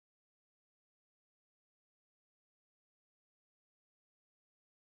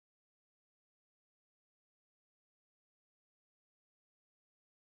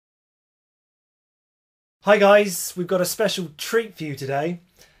Hi guys, we've got a special treat for you today.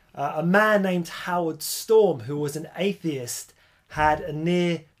 A man named Howard Storm, who was an atheist, had a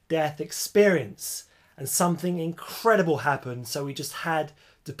near-death experience and something incredible happened, so we just had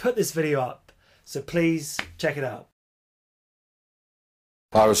to put this video up. So please check it out.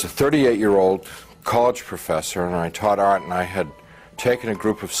 I was a 38-year-old college professor and I taught art, and I had taken a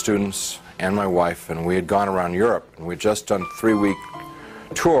group of students and my wife and we had gone around Europe, and we'd just done a 3-week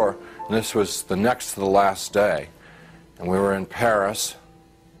tour. And this was the next to the last day, and we were in Paris,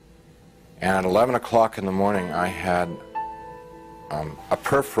 and at 11 o'clock in the morning I had a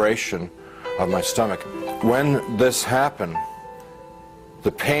perforation of my stomach. When this happened,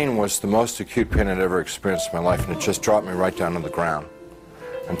 the pain was the most acute pain I'd ever experienced in my life, and it just dropped me right down to the ground.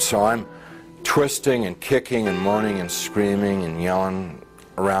 And so I'm twisting and kicking and moaning and screaming and yelling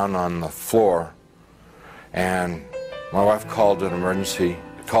around on the floor, and my wife called the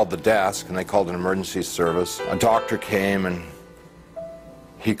desk, and they called an emergency service. A doctor came and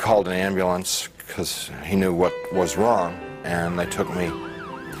he called an ambulance because he knew what was wrong, and they took me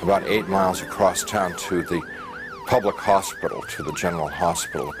about 8 miles across town to the public hospital, to the General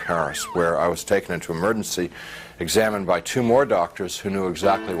Hospital of Paris, where I was taken into emergency, examined by 2 more doctors who knew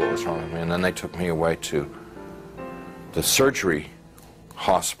exactly what was wrong with me, and then they took me away to the surgery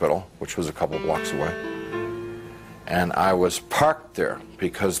hospital, which was a couple blocks away. And I was parked there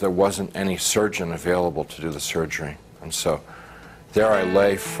because there wasn't any surgeon available to do the surgery. And so there I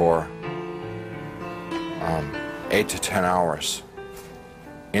lay for 8 to 10 hours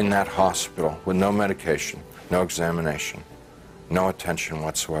in that hospital with no medication, no examination, no attention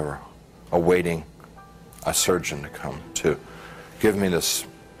whatsoever, awaiting a surgeon to come to give me this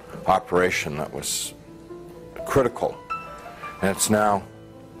operation that was critical. And it's now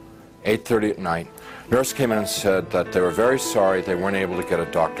 8:30 at night. Nurse came in and said that they were very sorry they weren't able to get a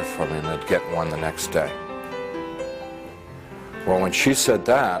doctor for me and they'd get one the next day. Well, when she said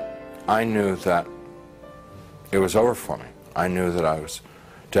that, I knew that it was over for me. I knew that I was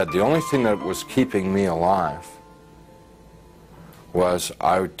dead. The only thing that was keeping me alive was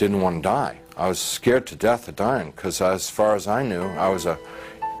I didn't want to die. I was scared to death of dying because, as far as I knew, I was an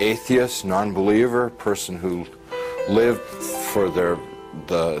atheist, non-believer, person who lived for the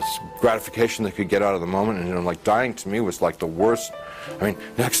gratification they could get out of the moment, and like dying to me was like the worst. I mean,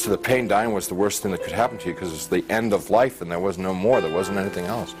 next to the pain, dying was the worst thing that could happen to you because it was the end of life and there was no more, there wasn't anything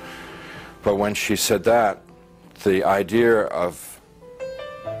else. But when she said that, the idea of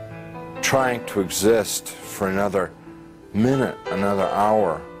trying to exist for another minute, another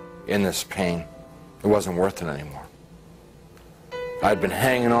hour in this pain, it wasn't worth it anymore. I'd been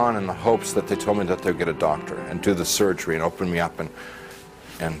hanging on in the hopes that they told me that they'd get a doctor and do the surgery and open me up and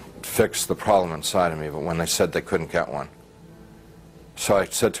fix the problem inside of me, but when they said they couldn't get one. So I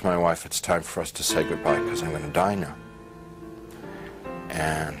said to my wife, it's time for us to say goodbye because I'm going to die now.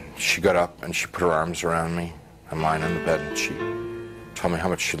 And she got up and she put her arms around me. I'm lying in the bed and she told me how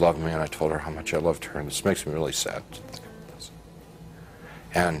much she loved me, and I told her how much I loved her, and this makes me really sad to think about this.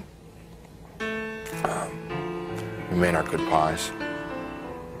 And we made our goodbyes,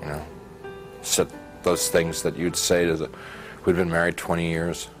 you know, said those things that you'd say to we'd been married 20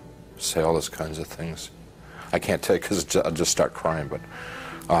 years, say all those kinds of things. I can't tell you because I'll just start crying, but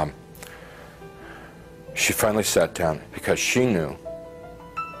she finally sat down because she knew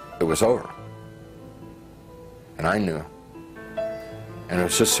it was over. And I knew. And it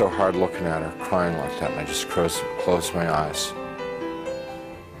was just so hard looking at her crying like that, and I just closed my eyes.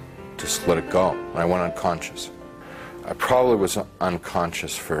 Just let it go. And I went unconscious. I probably was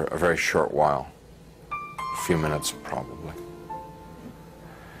unconscious for a very short while. A few minutes probably.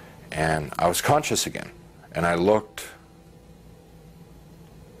 And I was conscious again, and I looked,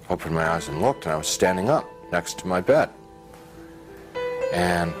 opened my eyes and looked, and I was standing up next to my bed.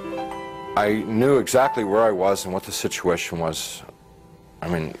 And I knew exactly where I was and what the situation was. I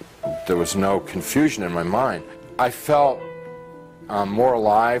mean, there was no confusion in my mind. I felt more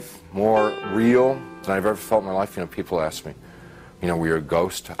alive, more real than I've ever felt in my life. You know, people ask me, you know, were you a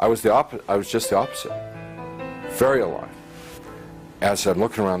ghost? I was just the opposite. Very alive. As I'm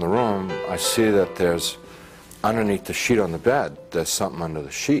looking around the room, I see that there's, underneath the sheet on the bed, there's something under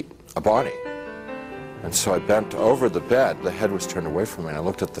the sheet, a body. And so I bent over the bed, the head was turned away from me, and I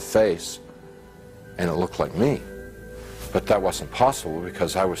looked at the face, and it looked like me. But that wasn't possible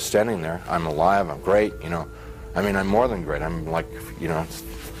because I was standing there, I'm alive, I'm great, you know. I mean, I'm more than great, I'm like, you know.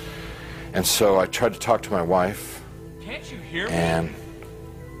 And so I tried to talk to my wife. Can't you hear me? And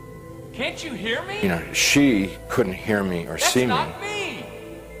can't you hear me? You know, she couldn't hear me or see me. That's not me.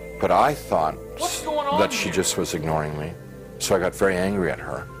 But I thought What's going on that she here? just was ignoring me. So I got very angry at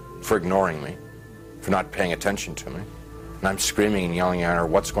her for ignoring me. for not paying attention to me. And I'm screaming and yelling at her,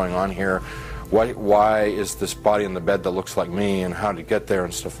 what's going on here? Why is this body in the bed that looks like me, and how to get there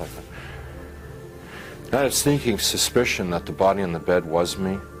and stuff like that. I had a sneaking suspicion that the body in the bed was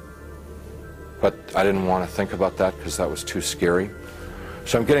me, but I didn't want to think about that because that was too scary.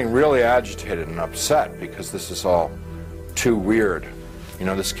 So I'm getting really agitated and upset because this is all too weird. You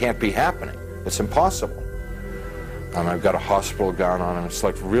know, this can't be happening. It's impossible. I've got a hospital gown on, and it's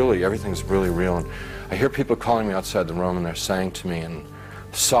like really, everything's really real. And I hear people calling me outside the room, and they're saying to me in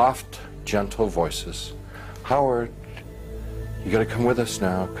soft, gentle voices, Howard, you got to come with us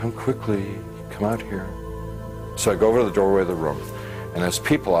now. Come quickly. Come out here. So I go over to the doorway of the room, and there's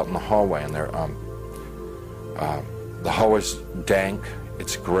people out in the hallway, and they're the hallway's dank.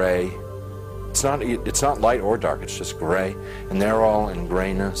 It's gray. It's not light or dark. It's just gray, and they're all in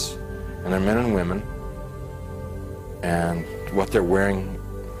grayness, and they're men and women, and what they're wearing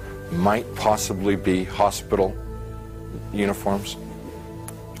might possibly be hospital uniforms.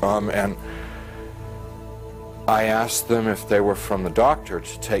 And I asked them if they were from the doctor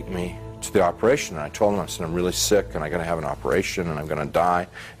to take me to the operation, and I told them, I said, I'm really sick and I'm going to have an operation and I'm going to die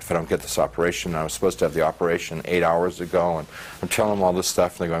if I don't get this operation. And I was supposed to have the operation 8 hours ago, and I'm telling them all this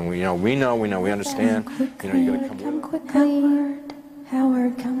stuff, and they're going, well, we know, we understand. You know, you got to come quickly.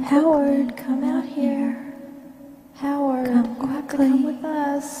 Howard, come out here. Howard, come quickly. Come with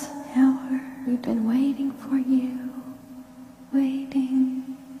us. Howard, we've been waiting for you.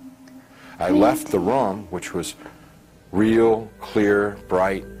 Waiting. I left the room, which was real, clear,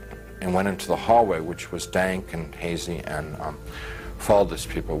 bright, and went into the hallway, which was dank and hazy, and followed these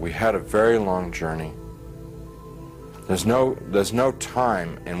people. We had a very long journey. There's no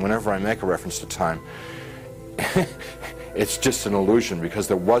time, and whenever I make a reference to time, it's just an illusion, because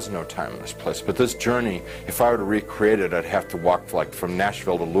there was no time in this place. But this journey, if I were to recreate it, I'd have to walk like from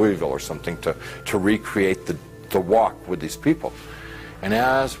Nashville to Louisville or something to recreate the walk with these people. And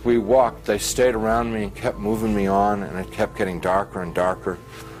as we walked, they stayed around me and kept moving me on, and it kept getting darker and darker.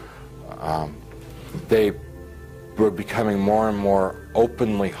 They were becoming more and more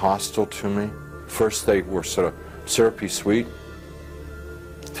openly hostile to me. First they were sort of syrupy sweet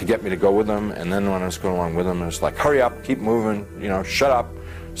to get me to go with them, and then when I was going along with them, it was like, hurry up, keep moving, you know, shut up,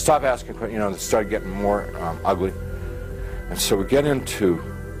 stop asking questions, you know, they started getting more ugly. And so we get into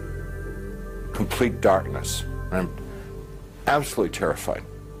complete darkness, and I'm absolutely terrified,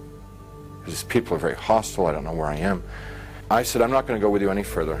 because these people are very hostile. I don't know where I am. I said, I'm not going to go with you any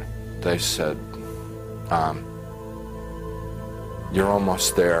further. They said, you're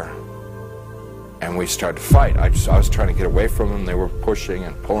almost there. And we started to fight. I was trying to get away from them. They were pushing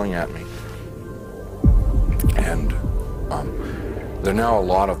and pulling at me. And there are now a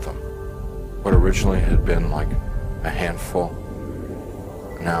lot of them. What originally had been like a handful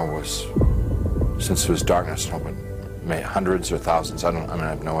now was, since it was darkness, hundreds or thousands. I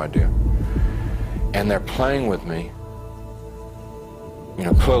have no idea. And they're playing with me. You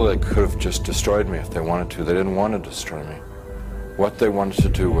know, clearly they could have just destroyed me if they wanted to. They didn't want to destroy me. What they wanted to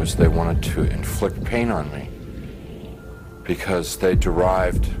do was they wanted to inflict pain on me, because they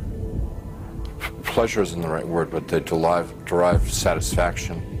derived, pleasure isn't the right word, but they derived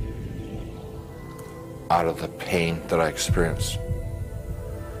satisfaction out of the pain that I experienced.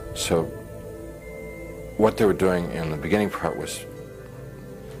 So what they were doing in the beginning part was,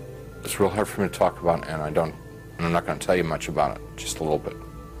 it's real hard for me to talk about, and I'm not going to tell you much about it, just a little bit,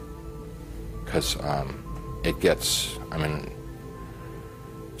 because it gets,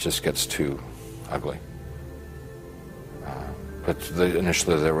 just gets too ugly. But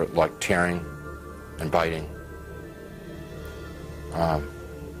initially they were like tearing and biting,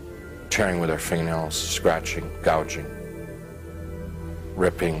 tearing with their fingernails, scratching, gouging,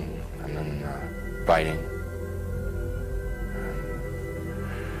 ripping, and then biting.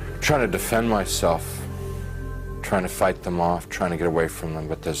 Trying to defend myself, trying to fight them off, trying to get away from them,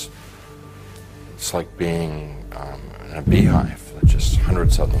 but it's like being in a beehive. There's just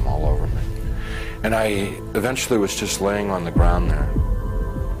hundreds of them all over me. And I eventually was just laying on the ground there,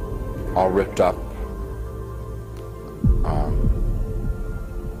 all ripped up,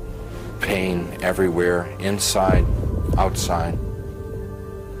 pain everywhere, inside, outside.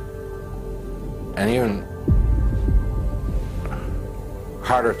 And even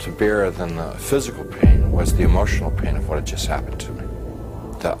harder to bear than the physical pain was the emotional pain of what had just happened to me.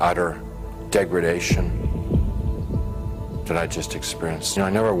 The utter degradation that I just experienced. You know,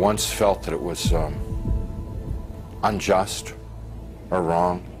 I never once felt that it was unjust or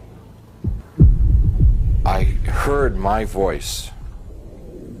wrong. I heard my voice.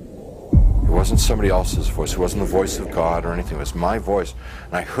 It It wasn't somebody else's voice. It wasn't the voice of God or anything. It was my voice.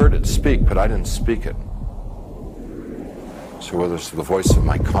 And I heard it speak, but I didn't speak it. So whether it's the voice of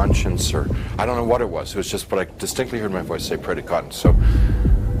my conscience or I don't know what it was. It was just, but I distinctly heard my voice say, pray to God. And so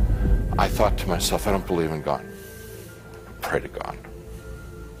I thought to myself, I don't believe in God. Pray to God.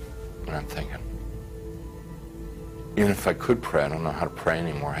 And I'm thinking, even if I could pray, I don't know how to pray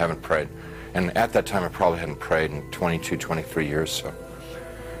anymore. I haven't prayed. And at that time, I probably hadn't prayed in 22, 23 years. So,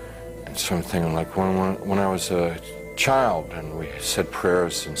 and so I'm thinking, like, when I was a child, and we said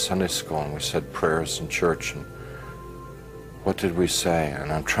prayers in Sunday school, and we said prayers in church, and what did we say?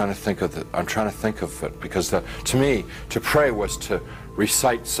 And I'm trying to think of it, because to me, to pray was to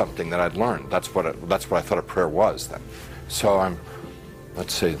recite something that I'd learned. That's what I thought a prayer was then. So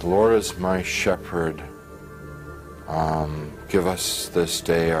let's see, the Lord is my shepherd. Give us this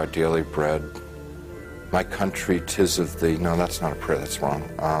day our daily bread. My country, 'tis of thee. No, that's not a prayer, that's wrong.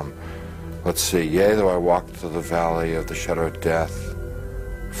 Let's see, yea, though I walk through the valley of the shadow of death,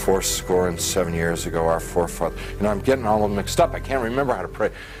 77 years ago, our forefathers. I'm getting all of them mixed up. I can't remember how to pray.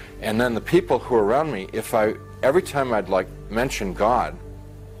 And then the people who were around me, every time I'd mention God,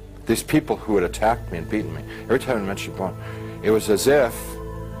 these people who had attacked me and beaten me, every time I mentioned God, it was as if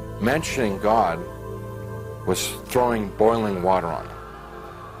mentioning God was throwing boiling water on them.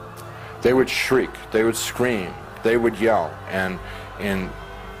 They would shriek, they would scream, they would yell, and in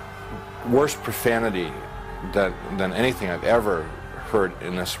worse profanity than anything I've ever heard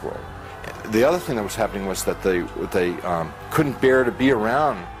in this world. The other thing that was happening was that they couldn't bear to be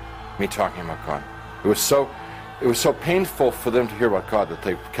around me talking about God. It was so painful for them to hear about God that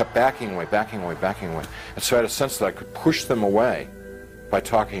they kept backing away. And so I had a sense that I could push them away by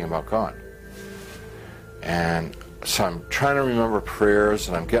talking about God. And so I'm trying to remember prayers,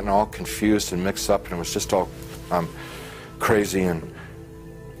 and I'm getting all confused and mixed up, and it was just all crazy, and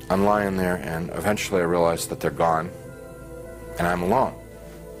I'm lying there, and eventually I realized that they're gone, and I'm alone.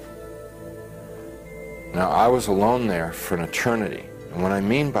 Now, I was alone there for an eternity, and what I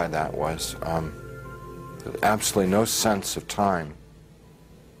mean by that was absolutely no sense of time.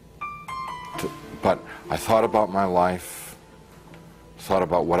 But I thought about my life, thought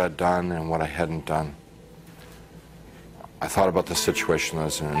about what I'd done and what I hadn't done. I thought about the situation I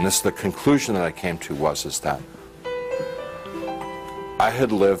was in, and the conclusion that I came to is that I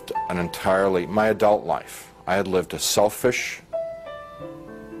had lived my adult life, I had lived a selfish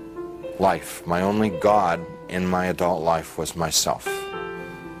life. My only God in my adult life was myself.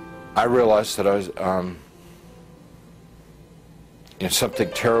 I realized that I was something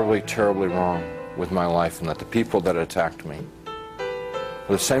terribly, terribly wrong with my life, and that the people that attacked me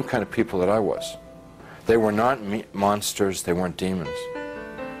were the same kind of people that I was. They were not monsters, they weren't demons.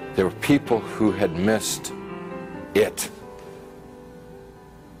 They were people who had missed it.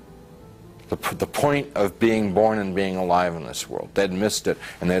 The point of being born and being alive in this world. They'd missed it,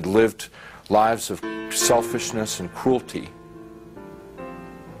 and they'd lived lives of selfishness and cruelty.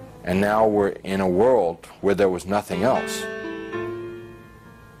 And now we're in a world where there was nothing else.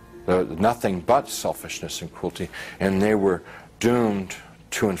 Nothing but selfishness and cruelty, and they were doomed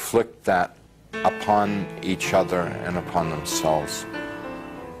to inflict that upon each other and upon themselves,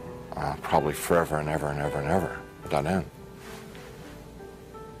 probably forever and ever and ever and ever, without end.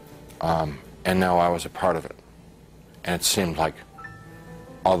 And now I was a part of it. And it seemed like,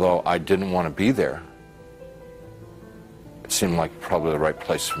 although I didn't want to be there, it seemed like probably the right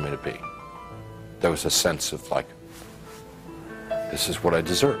place for me to be. There was a sense of like, this is what I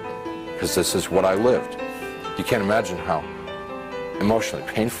deserve, because this is what I lived. You can't imagine how emotionally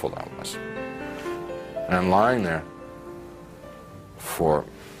painful that was. And I'm lying there for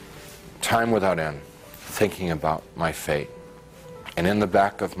time without end, thinking about my fate. And in the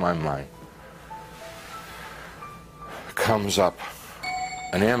back of my mind comes up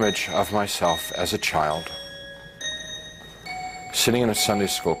an image of myself as a child, sitting in a Sunday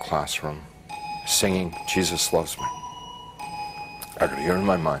school classroom, singing, "Jesus Loves Me." I could hear in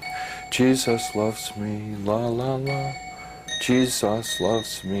my mind, "Jesus loves me, la la la. Jesus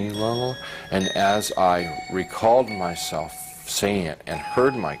loves me, la la." And as I recalled myself singing it and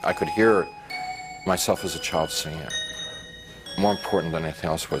I could hear myself as a child singing it. More important than anything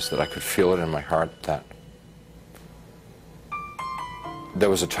else was that I could feel it in my heart that there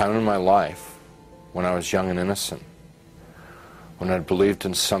was a time in my life when I was young and innocent, when I believed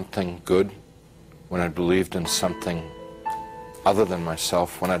in something good, when I believed in something other than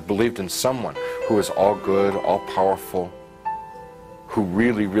myself, when I believed in someone who was all good, all powerful, who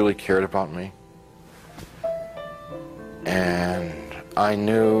really, really cared about me. And I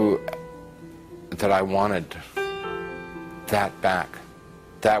knew that I wanted that back,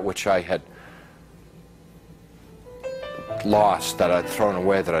 that which I had lost, that I'd thrown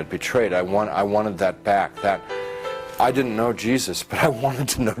away, that I'd betrayed. I wanted that back. That I didn't know Jesus, but I wanted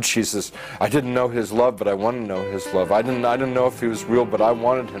to know Jesus. I didn't know his love, but I wanted to know his love. I didn't know if he was real, but I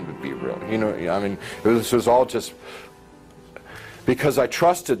wanted him to be real. You know, I mean, this was all just because I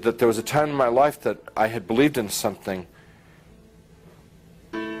trusted that there was a time in my life that I had believed in something,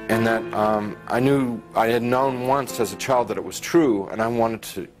 and that I knew I had known once as a child that it was true, and I wanted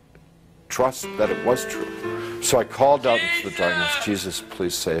to trust that it was true. So I called out into the darkness, Jesus,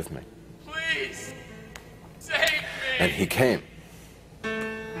 please save me. Please save me. And he came.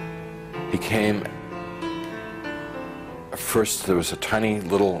 He came. First there was a tiny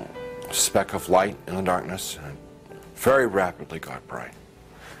little speck of light in the darkness, and it very rapidly got bright.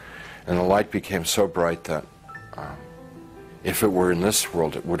 And the light became so bright that if it were in this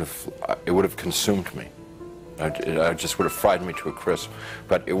world, it would have consumed me. I just would have fried me to a crisp.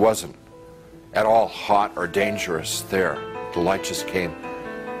 But it wasn't at all hot or dangerous there. The light just came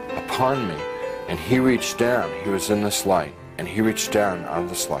upon me, and he reached down. He was in this light, and he reached down out of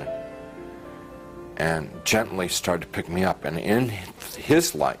this light and gently started to pick me up. And in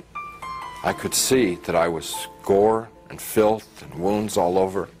his light, I could see that I was gore and filth and wounds all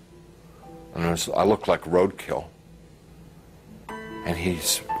over, and I looked like roadkill. And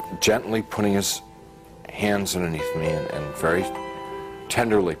he's gently putting his hands underneath me and very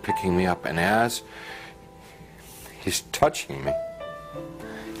tenderly picking me up. And as he's touching me,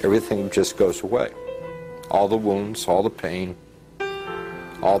 everything just goes away. All the wounds, all the pain,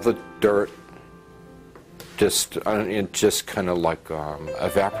 all the dirt, it just kind of like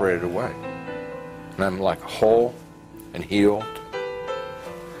evaporated away. And I'm like whole and healed.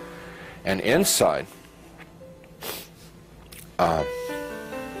 And inside,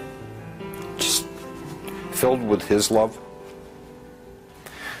 just filled with his love,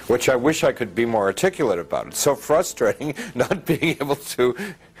 which I wish I could be more articulate about. It's so frustrating not being able to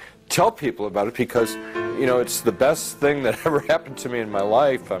tell people about it, because you know, it's the best thing that ever happened to me in my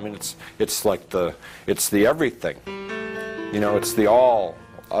life. I mean, it's like the everything. You know, it's the all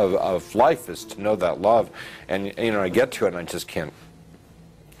of life is to know that love. And you know, I get to it and I just can't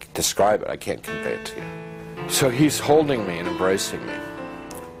describe it. I can't convey it to you. So he's holding me and embracing me,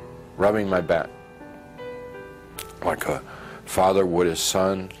 rubbing my back like a father would his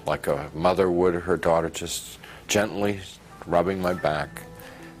son, like a mother would her daughter, just gently rubbing my back.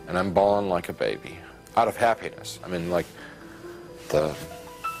 And I'm bawling like a baby, out of happiness. I mean, like the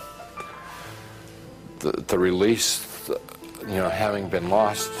release, you know, having been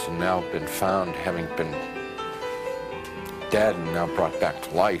lost and now been found, having been dead and now brought back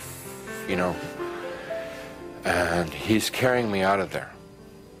to life, you know. And he's carrying me out of there.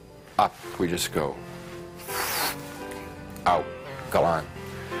 Up, we just go. Out, gone.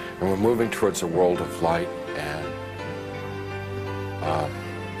 And we're moving towards a world of light, and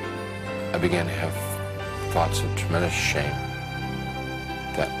I began to have thoughts of tremendous shame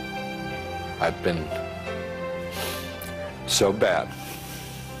that I've been so bad.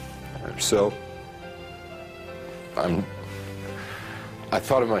 I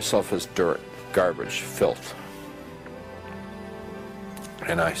thought of myself as dirt, garbage, filth.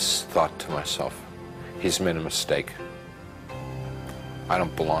 And I thought to myself, he's made a mistake. I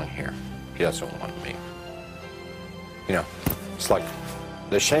don't belong here. He doesn't want me. You know, it's like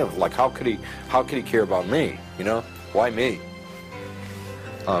the shame of, like, how could he care about me? You know, why me?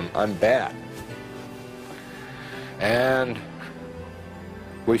 I'm bad. And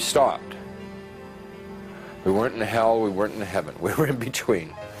we stopped. We weren't in hell, we weren't in heaven. We were in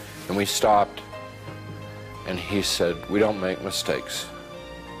between. And we stopped, and he said, we don't make mistakes.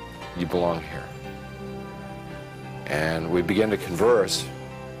 You belong here. And we began to converse,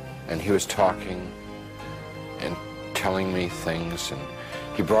 and he was talking and telling me things, and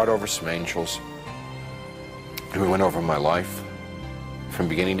he brought over some angels, and we went over my life from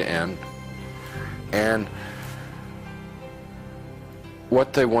beginning to end. And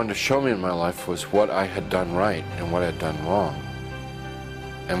what they wanted to show me in my life was what I had done right and what I had done wrong.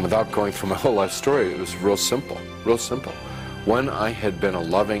 And without going through my whole life story, it was real simple, real simple. When I had been a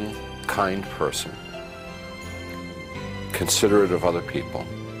loving, kind person, considerate of other people,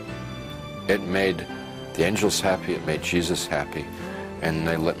 it made the angels happy, it made Jesus happy, and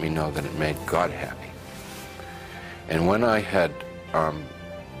they let me know that it made God happy. And when I had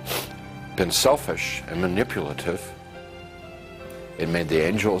been selfish and manipulative, it made the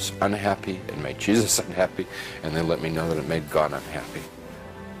angels unhappy, it made Jesus unhappy, and they let me know that it made God unhappy.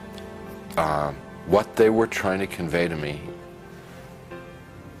 What they were trying to convey to me,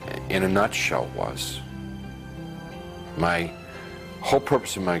 in a nutshell, was my whole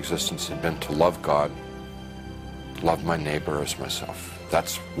purpose of my existence had been to love God, love my neighbor as myself.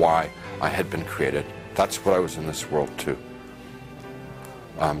 That's why I had been created. That's what I was in this world to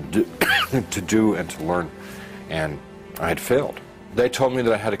do and to learn. And I had failed. They told me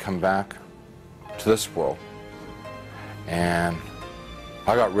that I had to come back to this world. And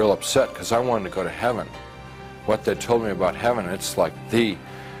I got real upset because I wanted to go to heaven. What they told me about heaven, it's like the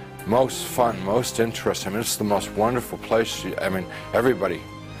most fun, most interesting. I mean, it's the most wonderful place. I mean, everybody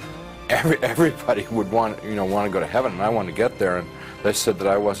would want to go to heaven, and I wanted to get there. And they said that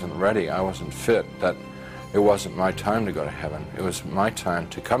I wasn't ready, I wasn't fit, that it wasn't my time to go to heaven. It was my time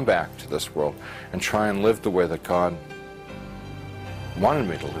to come back to this world and try and live the way that God wanted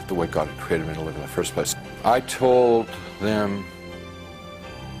me to live, the way God had created me to live in the first place. I told them,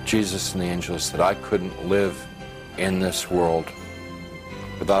 Jesus and the angels, that I couldn't live in this world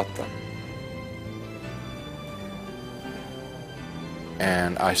without them.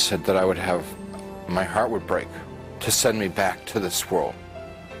 And I said that I would have, my heart would break to send me back to this world,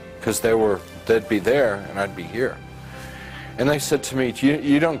 because they'd be there and I'd be here. And they said to me,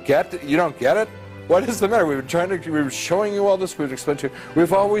 you don't get it? What is the matter? We were showing you all this, we would explain to you.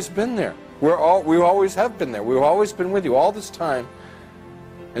 We've always been there. We always have been there. We've always been with you all this time.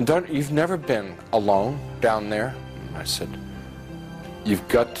 And you've never been alone down there. And I said, you've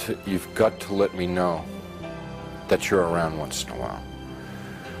got to let me know that you're around once in a while.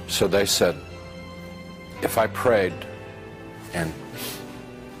 So they said, if I prayed and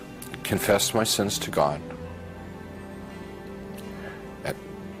confessed my sins to God,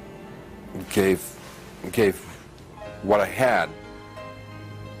 gave what I had,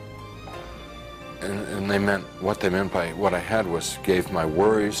 and what they meant by what I had was gave my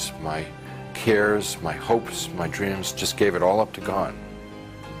worries, my cares, my hopes, my dreams, just gave it all up to God.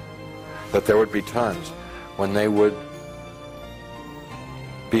 That there would be times when they would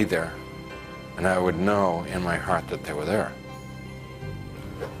be there, and I would know in my heart that they were there.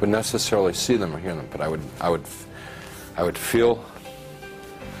 Wouldn't necessarily see them or hear them, but I would feel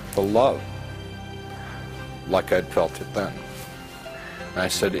the love like I'd felt it then. And I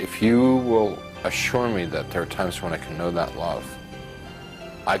said, if you will assure me that there are times when I can know that love,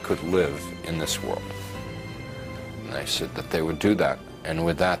 I could live in this world. And they said that they would do that, and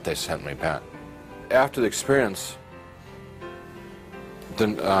with that they sent me back. After the experience, the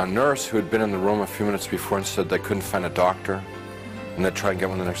nurse who had been in the room a few minutes before and said they couldn't find a doctor, and they'd try and get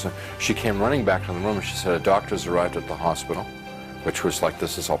one the next time, she came running back to the room and she said, a doctor's arrived at the hospital, which was like,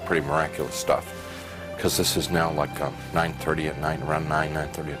 this is all pretty miraculous stuff, because this is now like 9:30 at night, around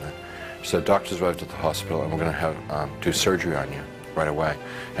 9:30 at night. She said, doctor's arrived at the hospital and we're going to have do surgery on you right away.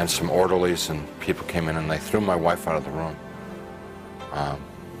 And some orderlies and people came in and they threw my wife out of the room. And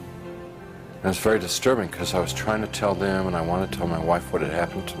it was very disturbing because I was trying to tell them and I wanted to tell my wife what had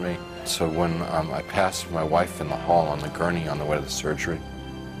happened to me. So when I passed my wife in the hall on the gurney on the way to the surgery,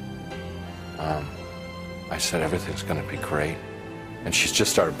 I said, everything's going to be great. And she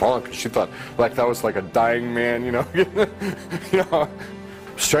just started bawling because she thought like that was like a dying man, you know. You know.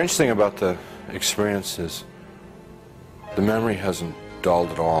 Strange thing about the experience is the memory hasn't dulled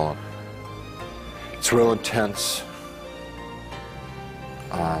at all. It's real intense.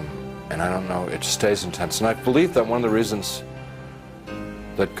 And I don't know, it stays intense. And I believe that one of the reasons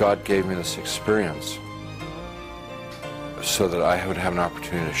that God gave me this experience so that I would have an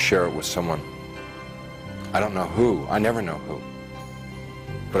opportunity to share it with someone. I don't know who, I never know who,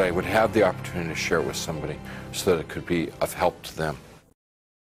 but I would have the opportunity to share it with somebody so that it could be of help to them.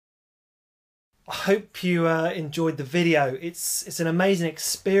 I hope you enjoyed the video. It's an amazing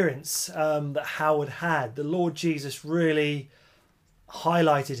experience that Howard had. The Lord Jesus really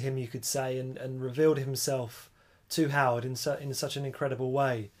highlighted him, you could say, and revealed himself to Howard in such an incredible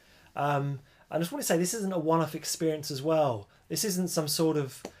way. I just want to say this isn't a one-off experience as well. This isn't some sort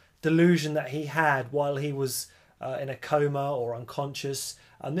of delusion that he had while he was in a coma or unconscious.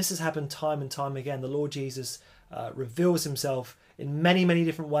 This has happened time and time again. The Lord Jesus reveals himself in many, many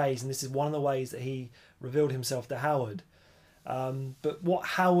different ways, and this is one of the ways that he revealed himself to Howard. But what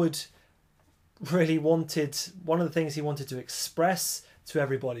Howard really wanted, one of the things he wanted to express to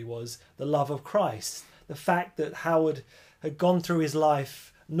everybody was the love of Christ. The fact that Howard had gone through his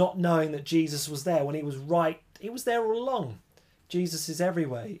life not knowing that Jesus was there when he was right. He was there all along. Jesus is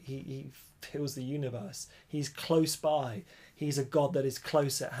everywhere. He fills the universe. He's close by. He's a God that is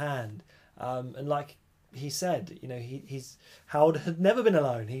close at hand. And like he said, you know, Howard had never been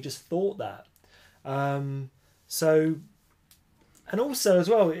alone. He just thought that. And also as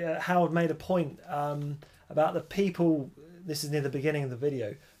well, Howard made a point about the people, this is near the beginning of the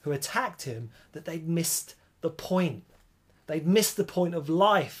video, who attacked him, that they'd missed the point. They'd missed the point of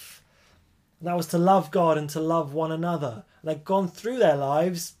life. And that was to love God and to love one another. And they'd gone through their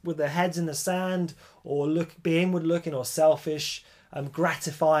lives with their heads in the sand, or being inward looking, or selfish,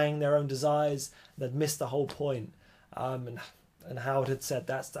 gratifying their own desires. They'd missed the whole point. And Howard had said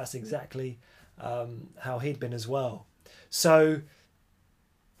that's exactly how he'd been as well. So,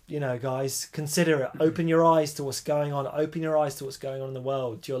 guys, consider it. Open your eyes to what's going on. Open your eyes to what's going on in the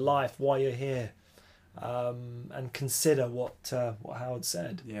world, to your life, why you're here, and consider what Howard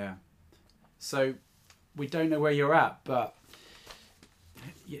said. Yeah. So we don't know where you're at, but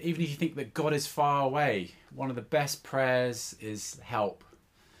even if you think that God is far away, one of the best prayers is help.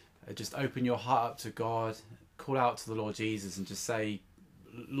 Just open your heart up to God, call out to the Lord Jesus, and just say,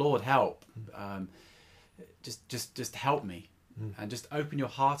 Lord, help. Just help me. And just open your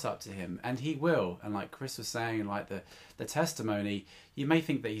heart up to him, and he will. And like Chris was saying, like the testimony, you may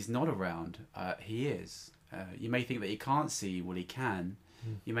think that he's not around. He is. You may think that he can't see you. Well, he can.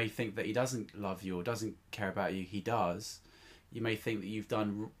 You may think that he doesn't love you or doesn't care about you. He does. You may think that you've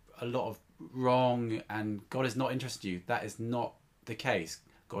done a lot of wrong and God is not interested in you. That is not the case.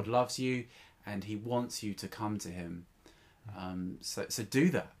 God loves you and he wants you to come to him. So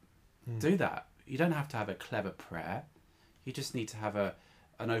do that. Do that. You don't have to have a clever prayer. You just need to have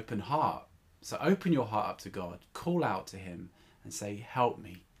an open heart. So open your heart up to God. Call out to him and say, help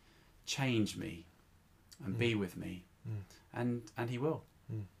me, change me, and be with me. And he will.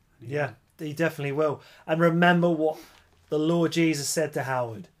 Yeah, he definitely will. And remember what the Lord Jesus said to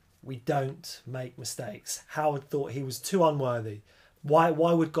Howard. We don't make mistakes. Howard thought he was too unworthy. Why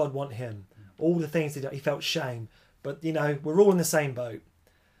would God want him? All the things he felt shame. But, we're all in the same boat.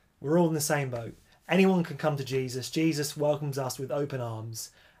 We're all in the same boat. Anyone can come to Jesus. Jesus welcomes us with open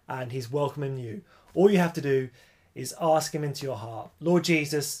arms, and he's welcoming you. All you have to do is ask him into your heart. Lord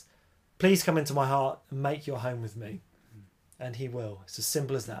Jesus, please come into my heart and make your home with me. And he will. It's as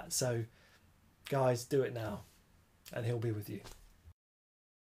simple as that. So, guys, do it now, and he'll be with you.